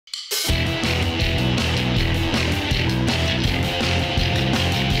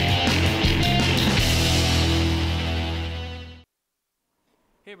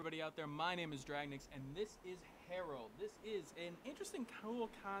everybody out there. My name is Dragnix, and this is Herald. This is an interesting, cool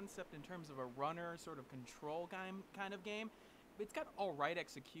concept in terms of a runner sort of control game, kind of game. It's got alright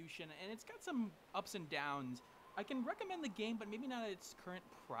execution, and it's got some ups and downs. I can recommend the game, but maybe not at its current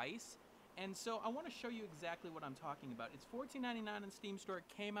price. And so I want to show you exactly what I'm talking about. It's $14.99 in Steam Store. It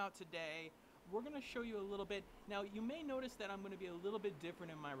came out today. We're going to show you a little bit. Now, you may notice that I'm going to be a little bit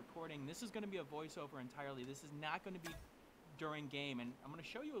different in my recording. This is going to be a voiceover entirely. This is not going to be during game, and I'm going to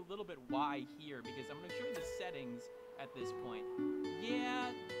show you a little bit why here, because I'm going to show you the settings at this point. Yeah,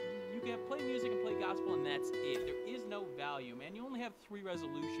 you can play music and play gospel, and that's it. There is no value, man. You only have 3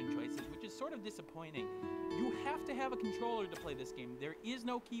 resolution choices, which is sort of disappointing. You have to have a controller to play this game. There is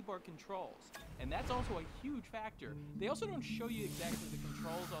no keyboard controls, and that's also a huge factor. They also don't show you exactly the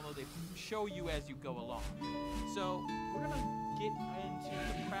controls, although they show you as you go along. So we're going to get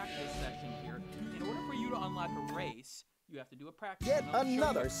into the practice session here. In order for you to unlock a race, you have to do a practice. Yet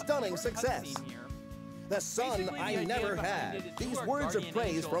another stunning success. The son I never had. These words of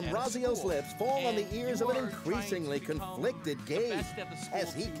praise from Razio's lips fall on the ears of an increasingly conflicted Gabe,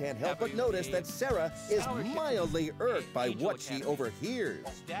 as he can't help but notice that Sarah is mildly irked by what she overhears.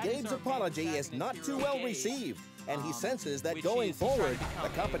 Gabe's apology is not too well received, and he senses that going forward, the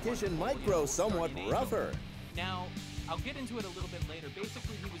competition might grow somewhat rougher. Now, I'll get into it a little bit later.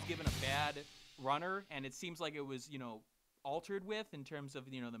 Basically, he was given a bad runner, and it seems like it was, altered with in terms of,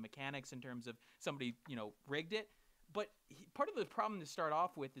 the mechanics, in terms of somebody, rigged it. But part of the problem to start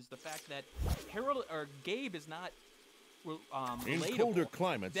off with is the fact that Gabe is not relatable. In colder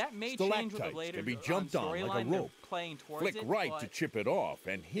climates, that may change with the later can be jumped on like a rope. Playing towards Flick right to chip it off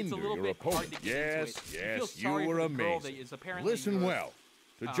and hinder your opponent. Yes, you were amazing. Listen well.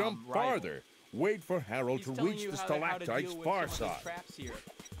 To jump farther, wait for Harold to reach the stalactite's far side.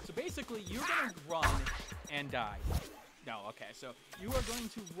 So basically, you're going to run and die. No, okay, so you are going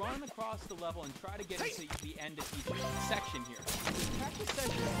to run across the level and try to get into the end of each section here. This practice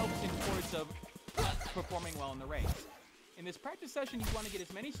session helps in towards of performing well in the race. In this practice session, you want to get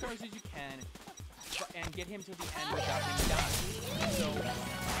as many stars as you can and get him to the end without him dying. So,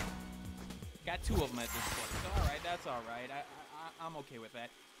 got 2 of them at this point. So, alright, that's alright. I'm okay with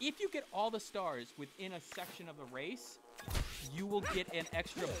that. If you get all the stars within a section of the race, you will get an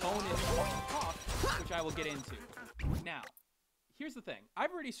extra bonus off, which I will get into. Now, here's the thing.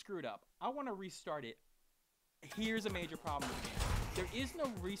 I've already screwed up. I want to restart it. Here's a major problem with the game. There is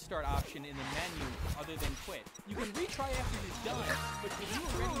no restart option in the menu other than quit. You can retry after you're done, but if you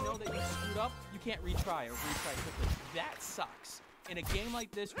already know that you screwed up, you can't retry or retry quickly. That sucks. In a game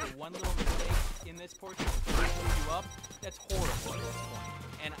like this, where one little mistake in this portion can screw you up, that's horrible at this point.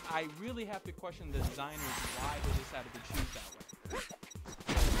 And I really have to question the designers why they decided to choose that way.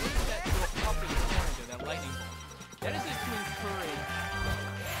 Notice that little up in the corner there, that lightning bolt. That is just to encourage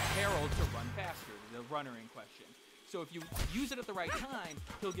Harold to run faster, the runner in question. So if you use it at the right time,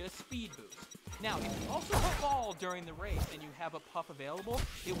 he'll get a speed boost. Now, if you also fall during the race and you have a puff available,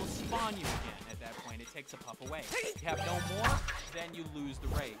 it will spawn you again at that point. It takes a puff away. If you have no more, then you lose the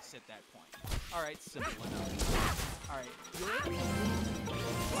race at that point. Alright, simple enough. Alright, you're able to move the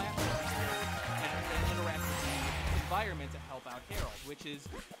platform here and interact with the environment to help out Harold, which is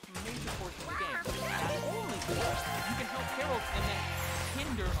a major portion of the game. Not only that, you can help Harold and then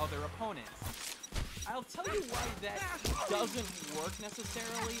hinder other opponents. I'll tell you why that doesn't work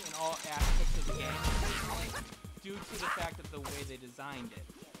necessarily in all aspects of the game, due to the fact of the way they designed it.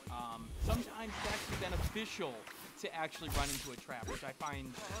 Sometimes it's actually beneficial to actually run into a trap, which I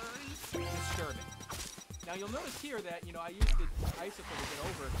find disturbing. Now you'll notice here that, I used the icicle to get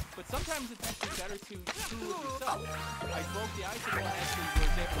over, but sometimes it's actually better to do it yourself. I broke the icicle and actually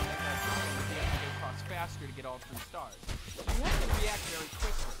was able to make that jump and be able to get across faster to get all 3 stars. So you want to react very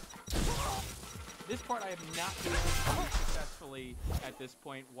quickly. This part I have not been able to do successfully at this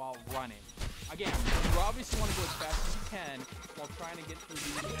point while running. Again, you obviously want to go as fast as you can while trying to get through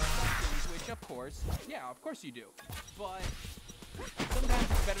these sections, which of course you do. But sometimes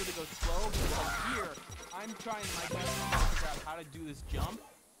it's better to go slow, because here, I'm trying my best to figure out how to do this jump,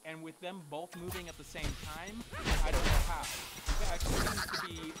 and with them both moving at the same time, I don't know how. In fact, it seems to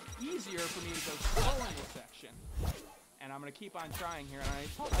be easier for me to go slow in this section. And I'm going to keep on trying here. And I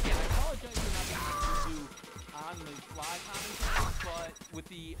apologize for not being able to do on-the-fly commentary, but with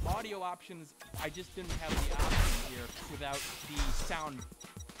the audio options, I just didn't have the option here without the sound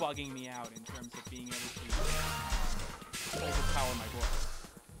bugging me out in terms of being able to overpower my voice.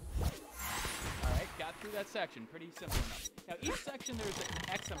 Alright, got through that section. Pretty simple enough. Now, each section there's an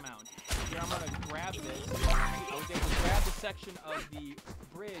X amount. here I'm going to grab this. I was able to grab the section of the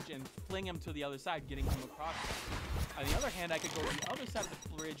bridge and fling him to the other side, getting him across it. On the other hand, I could go to the other side of the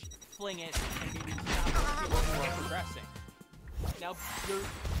bridge, fling it, and maybe stop the people who are progressing. Now, your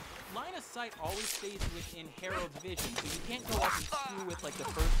line of sight always stays within Harold's vision, so you can't go up and screw with like the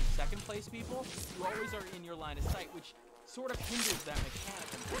first and second place people. You always are in your line of sight, which sort of hinders that mechanic.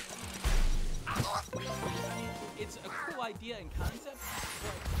 It's a cool idea in concept,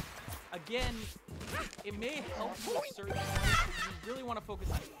 but again, it may help you at certain points, but you really want to focus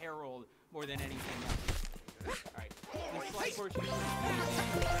on Harold more than anything else. Alright, this slide portion is pretty easy.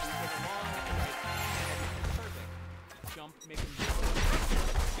 You get along, right? Perfect. Jump, make him jump.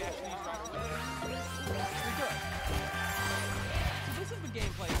 Dash these right away. You're good. So this is the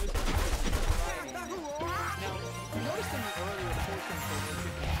gameplay. Now, you noticed in the earlier portions there were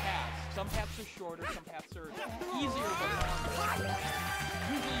different paths. Some paths are shorter, some paths are easier but longer.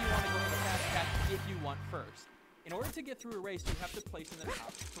 Usually you want to go to the fast path if you want first. In order to get through a race, you have to place in the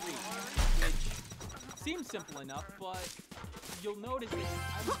top 3, which seems simple enough, but you'll notice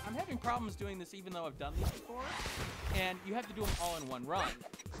that I'm having problems doing this even though I've done these before, and you have to do them all in one run.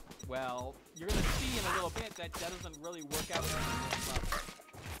 Well, you're going to see in a little bit that doesn't really work out in this level.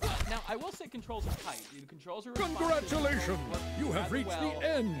 Now, I will say controls are tight. The controls are Congratulations! You have reached the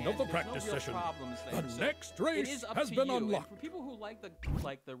end of the practice session. The next race has been unlocked. And for people who like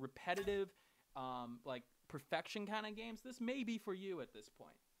the repetitive, like perfection kind of games, this may be for you at this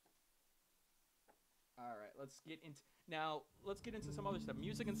point. All right, let's get into some other stuff.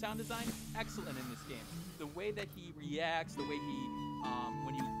 Music and sound design, excellent in this game. The way that he reacts, the way he,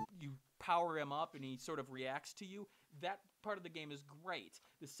 when you power him up and he sort of reacts to you, that part of the game is great.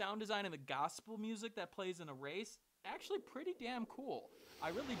 The sound design and the gospel music that plays in a race, actually pretty damn cool. I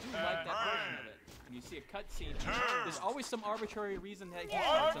really do like that version of it. When you see a cutscene, there's always some arbitrary reason that he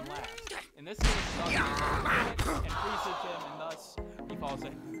starts and last. In this case, he and freezes him, and thus he falls.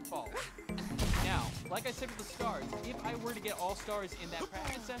 Now, like I said with the stars, if I were to get all stars in that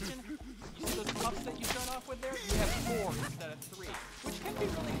practice session, you see those puffs that you start off with there? You have 4 instead of 3, which can be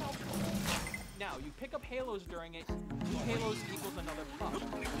really helpful. Now, you pick up halos during it. 2 halos equals another puff.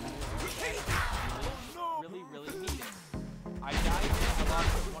 Really, really need it. I died there. I lost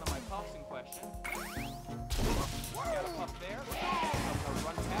one of my puffs in question. Got a puff there. I'll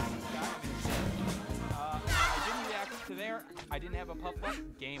run past this guy. I'm in I didn't react to there. I didn't have a puff left.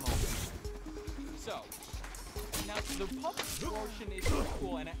 Game over. So, now the puff portion is really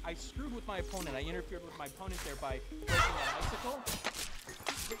cool, and I screwed with my opponent. I interfered with my opponent there by breaking that icicle.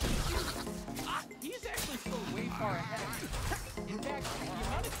 He's actually still way far ahead. In fact, the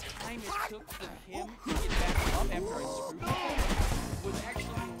amount of time it took for him to get back up after I screwed him was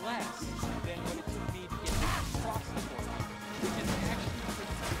actually less than what it took me to get across the board, which is actually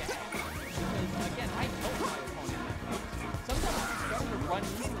pretty bad. Because, again, I help my opponent. Sometimes it's better to run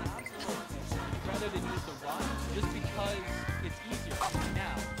into an obstacle rather than use the run, just because it's easier.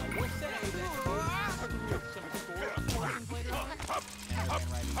 Now, I will say that there's some exploring portions later on, and I ran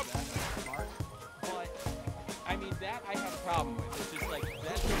right into that. That's smart. But, I mean, that I have a problem with. It's just like,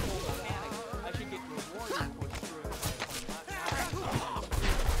 that's the whole mechanic. I should get rewarded for screwing my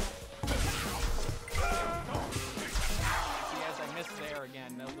opponent. See, as I missed there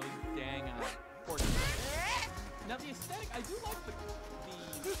again, those dang portions. Now, the aesthetic, I do like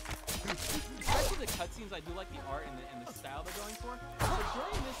especially the cutscenes, I do like the art and the style they're going for. But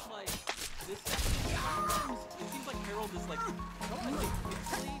during this section, sometimes it seems like Harold is like, I don't like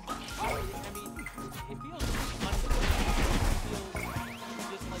pixely. I mean, it feels unclear. It feels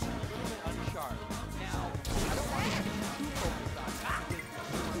just like a little bit unsharp. Now, I don't want to be too focused on that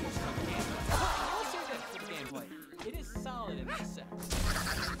because I will say this for the gameplay. It is solid in this sense.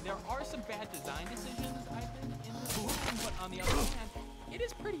 There are some bad design decisions, I think, in this game, but on the other hand, it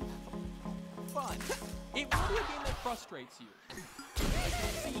is pretty fun. It will be a game that frustrates you. As you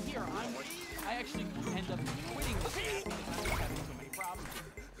can see here, I actually end up quitting this game because I'm just having so many problems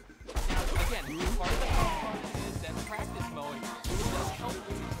with it. Now, again, part of the fun is that practice mode really does help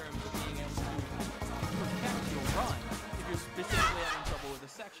you in terms of being able to perfect your run if you're specifically having trouble with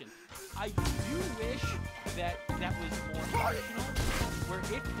a section. I do wish that was more optional, where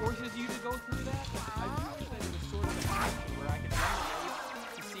it forces you to go through that. I do wish that it was sort of an option where I could run the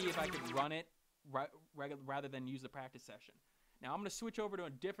race to see if I could run it rather than use the practice session. Now, I'm going to switch over to a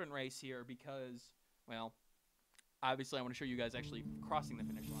different race here because, well, obviously I want to show you guys actually crossing the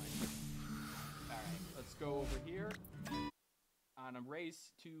finish line. All right, let's go over here on a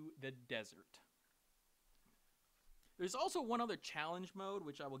race to the desert. There's also one other challenge mode,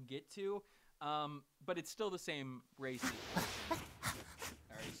 which I will get to, but it's still the same race. All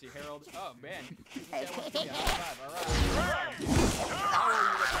right, see Harold world. Oh, man. That wants to be a high five. All right. How are you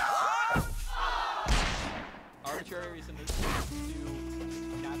looking? Arbitrary reason to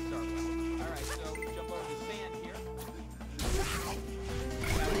not start well. All right, so jump over the sand here.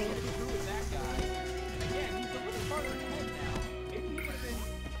 Now we're going through with that guy. And again, he's a little farther ahead now. Maybe he would have been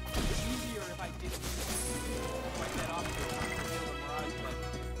easier if I didn't wipe that off to kill the Mirage, but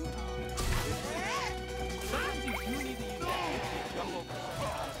sometimes you do need to use that to jump over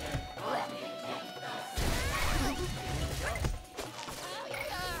again,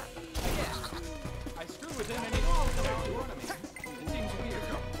 I screw with him and he falls in front of me. It seems weird.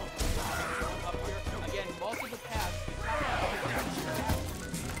 Up here, again, multiple paths.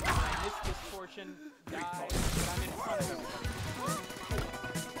 I missed this portion, die, but I'm in front of him.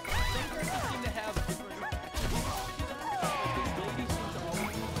 Some characters seem to have different attributes. Like this lady seems to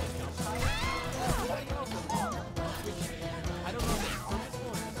always use a jump higher. Everybody else is longer, which I don't know if it's purposeful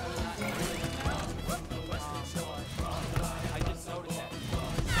or if I'm not noticing now. I just noticed that.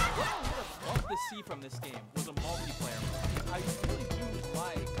 What I would have loved to see from this game was a multiplayer mode. I really do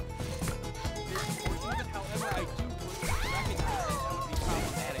like this portion of it. However, I do recognize that would be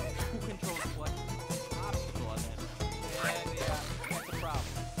problematic. Who controls what obstacle on this? And yeah, that's a problem.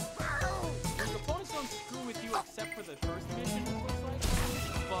 Your opponents don't screw with you except for the first mission, it looks like.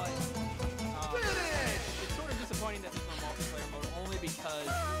 But it's sort of disappointing that there's no multiplayer mode only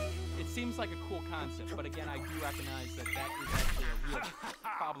because it seems like a cool concept. But again, I do recognize that that is actually a real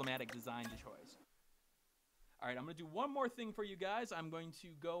problematic design choice. All right, I'm going to do one more thing for you guys. I'm going to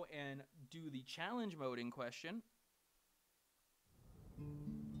go and do the challenge mode in question.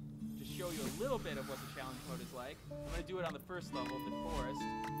 To show you a little bit of what the challenge mode is like. I'm going to do it on the first level, the forest.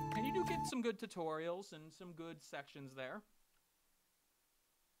 And you do get some good tutorials and some good sections there.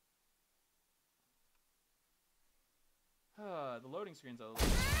 The loading screen's a little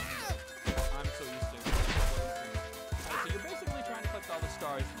I'm so used to loading screens. So you're basically trying to collect all the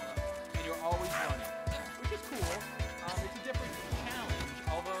stars and you're always running, which is cool. It's a different challenge,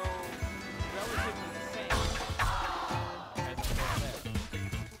 although relatively the same as it's there.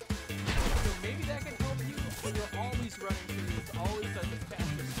 So maybe that can help you when you're always running through this, always at this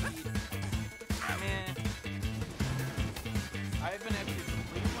faster speed. Man, I haven't actually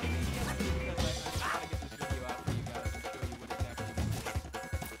completed one of these yet because I'm trying to get this video out for you guys and show you what exactly it is.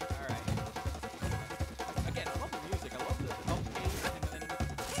 Alright. Again, I love the music. I love the pace and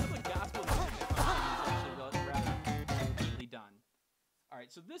the gospel music that comes from is actually rather neatly done.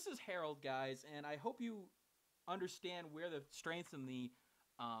 Alright, so this is Harold, guys, and I hope you understand where the strengths and the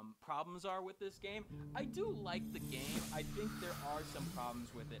problems are with this game. I do like the game. I think there are some problems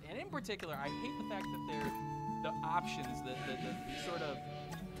with it. And in particular, I hate the fact that the options, the sort of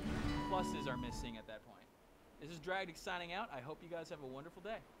pluses are missing at that point. This is Dragnix signing out. I hope you guys have a wonderful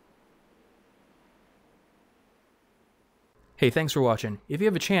day. Hey, thanks for watching. If you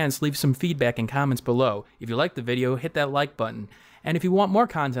have a chance, leave some feedback and comments below. If you liked the video, hit that like button. And if you want more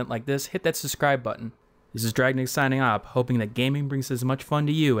content like this, hit that subscribe button. This is Dragnix signing off, hoping that gaming brings as much fun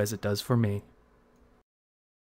to you as it does for me.